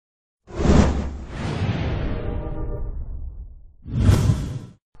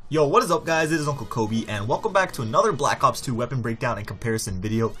Yo, what is up guys, it is Uncle Kobe and welcome back to another Black Ops 2 weapon breakdown and comparison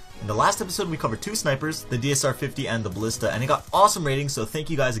video. In the last episode we covered two snipers, the DSR-50 and the Ballista, and it got awesome ratings, so thank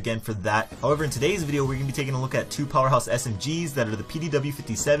you guys again for that. However, in today's video we're going to be taking a look at two powerhouse SMGs that are the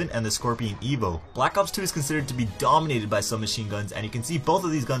PDW-57 and the Scorpion EVO. Black Ops 2 is considered to be dominated by submachine guns, and you can see both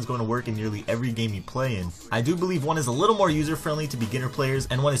of these guns going to work in nearly every game you play in. I do believe one is a little more user friendly to beginner players,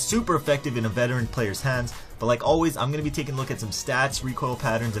 and one is super effective in a veteran player's hands. But like always, I'm going to be taking a look at some stats, recoil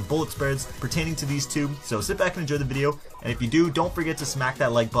patterns, and bullet spreads pertaining to these two, so sit back and enjoy the video, and if you do, don't forget to smack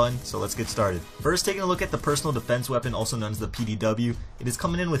that like button, so let's get started. First, taking a look at the personal defense weapon, also known as the PDW. It is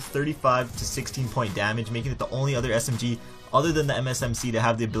coming in with 35 to 16 point damage, making it the only other SMG other than the MSMC to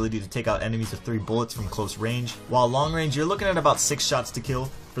have the ability to take out enemies with 3 bullets from close range. While long range, you're looking at about 6 shots to kill.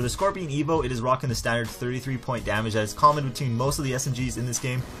 For the Scorpion EVO, it is rocking the standard 33 point damage that is common between most of the SMGs in this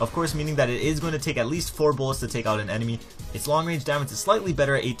game, of course meaning that it is going to take at least 4 bullets to take out an enemy. Its long range damage is slightly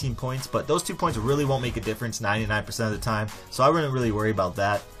better at 18 points, but those 2 points really won't make a difference 99% of the time, so I wouldn't really worry about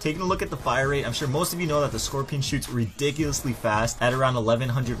that. Taking a look at the fire rate, I'm sure most of you know that the Scorpion shoots ridiculously fast at around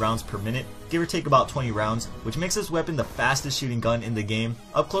 1100 rounds per minute, give or take about 20 rounds, which makes this weapon the fastest shooting gun in the game.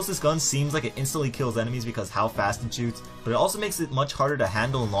 Up close, this gun seems like it instantly kills enemies because how fast it shoots, but it also makes it much harder to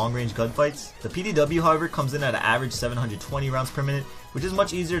handle in long range gunfights. The PDW, however, comes in at an average 720 rounds per minute, which is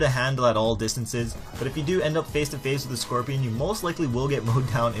much easier to handle at all distances, but if you do end up face to face with a Scorpion, you most likely will get mowed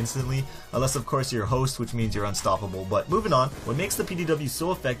down instantly, unless of course you're a host, which means you're unstoppable. But moving on, what makes the PDW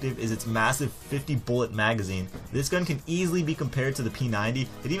so effective is its massive 50 bullet magazine. This gun can easily be compared to the P90.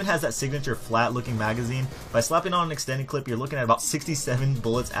 It even has that signature flat looking magazine. By slapping on an extended clip, you're looking at about 67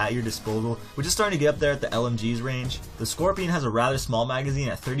 bullets at your disposal, which is starting to get up there at the LMG's range. The Scorpion has a rather small magazine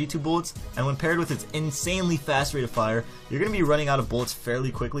at 32 bullets, and when paired with its insanely fast rate of fire, you're going to be running out of bullets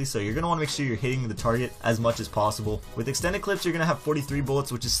fairly quickly, so you're going to want to make sure you're hitting the target as much as possible. With extended clips, you're going to have 43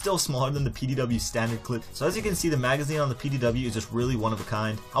 bullets, which is still smaller than the PDW standard clip, so as you can see, the magazine on the PDW is just really one of a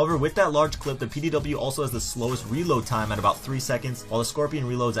kind. However, with that large clip, the PDW also has the slowest reload time at about 3 seconds, while the Scorpion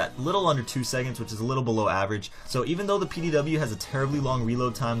reloads at little under 2 seconds, which is a little below average. So even though the PDW has a terribly long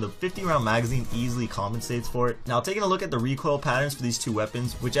reload time, the 50 round magazine easily compensates for it. Now, taking a look at the recoil patterns for these two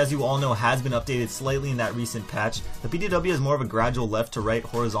weapons, which as you all know has been updated slightly in that recent patch, the PDW has more of a gradual left to right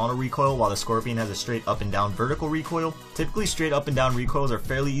horizontal recoil, while the Scorpion has a straight up and down vertical recoil. Typically, straight up and down recoils are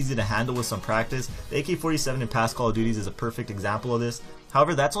fairly easy to handle with some practice. The AK-47 in past Call of Duties is a perfect example of this.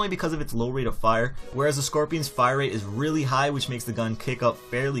 However, that's only because of its low rate of fire, whereas the Scorpion's fire rate is really high, which makes the gun kick up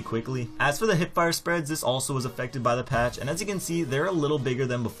fairly quickly. As for the hipfire spreads, this also was affected by the patch, and as you can see, they're a little bigger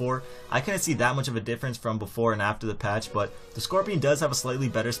than before. I can't see that much of a difference from before and after the patch, but the Scorpion does have a slightly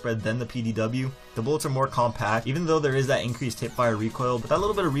better spread than the PDW. The bullets are more compact, even though there is that increased hipfire recoil, but that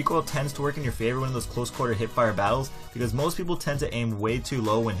little bit of recoil tends to work in your favor when in those close quarter hipfire battles, because most people tend to aim way too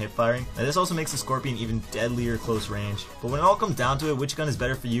low when hipfiring, and this also makes the Scorpion even deadlier close range. But when it all comes down to it, which gun is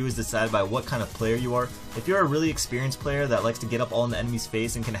better for you is decided by what kind of player you are. If you're a really experienced player that likes to get up all in the enemy's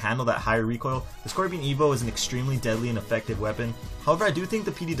face and can handle that higher recoil, the Scorpion EVO is an extremely deadly and effective weapon. However, I do think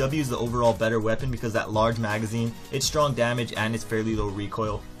the PDW is the overall better weapon because that large magazine, its strong damage, and its fairly low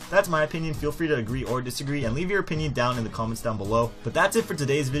recoil. That's my opinion. Feel free to agree or disagree and leave your opinion down in the comments down below. But that's it for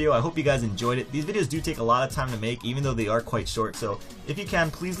today's video. I hope you guys enjoyed it. These videos do take a lot of time to make, even though they are quite short, so if you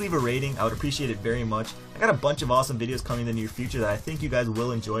can, please leave a rating. I would appreciate it very much. I got a bunch of awesome videos coming in the near future that I think you guys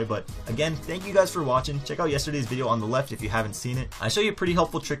will enjoy, but again, thank you guys for watching. Check out yesterday's video on the left if you haven't seen it. I show you a pretty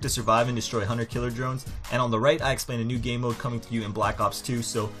helpful trick to survive and destroy hunter-killer drones, and on the right I explain a new game mode coming to you in Black Ops 2,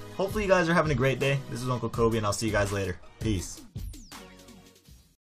 so hopefully you guys are having a great day. This is Uncle Kobe, and I'll see you guys later. Peace.